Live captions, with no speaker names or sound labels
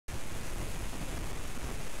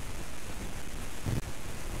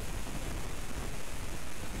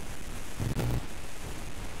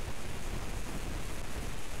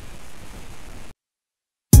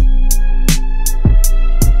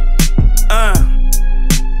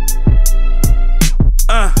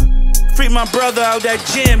my brother out that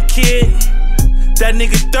gym, kid. That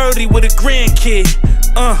nigga 30 with a grandkid.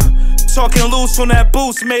 Talking loose on that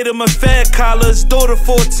boost made him a fat collar. His daughter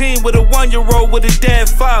 14 with a 1-year-old with a dead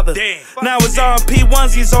father. Now his R&P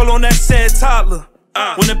onesies all on that sad toddler.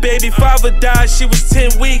 When the baby father died, she was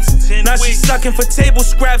 10 weeks. Now she sucking for table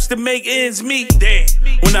scraps to make ends meet.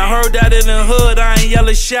 When I heard that in the hood, I ain't yell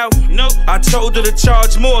or shout. I told her to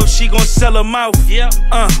charge more if she gon' sell her mouth.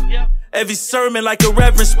 Every sermon like a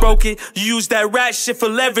reverend spoke it. You use that rat shit for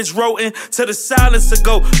leverage, rotin' to the silencer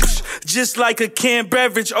go just like a canned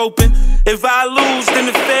beverage open. If I lose, then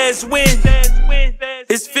the feds win.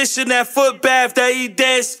 It's fish in that foot bath that eat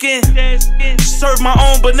dead skin. Serve my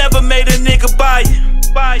own but never made a nigga buy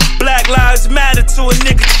it. Black lives matter to a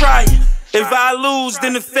nigga try it. If I lose,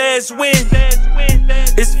 then the feds win.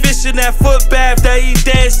 It's fish in that foot bath that eat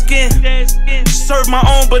dead skin. Serve my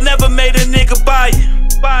own but never made a nigga buy it.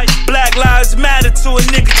 Black lives matter to a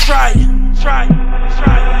nigga try it.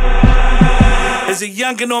 As a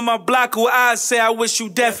youngin' on my block who I say I wish you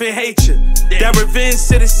death and hate you. That revenge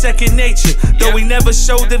shit is second nature. Though he never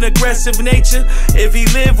showed an aggressive nature. If he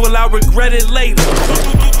live, will I regret it later?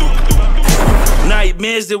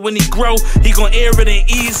 Nightmares that when he grow, he gon' air it and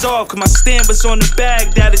ease off. Cause my stamp was on the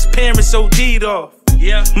bag that his parents OD'd off.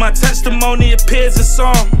 My testimony appears in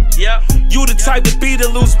song. You the type to be the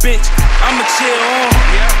loose bitch, I'ma cheer on.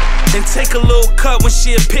 And take a little cut when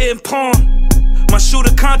she appear in porn. My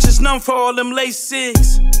shooter conscious numb for all them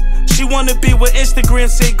laces. She wanna be what Instagram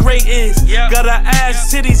say great is. Got her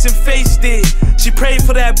ass, titties, and face did. She prayed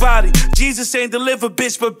for that body. Jesus ain't deliver,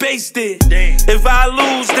 bitch, but base did. If I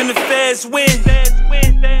lose, then the feds win.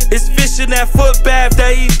 It's fish in that foot bath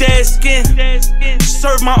that eat dead skin.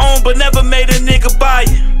 Serve my own, but never made a nigga buy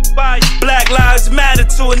it. Black lives matter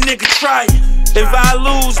to a nigga try it. If I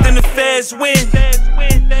lose, then the feds win.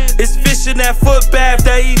 It's fish in that foot bath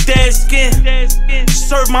that eat dead skin.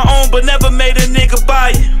 Serve my own, but never made a nigga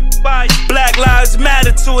buy it. Black lives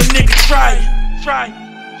matter to a nigga try it.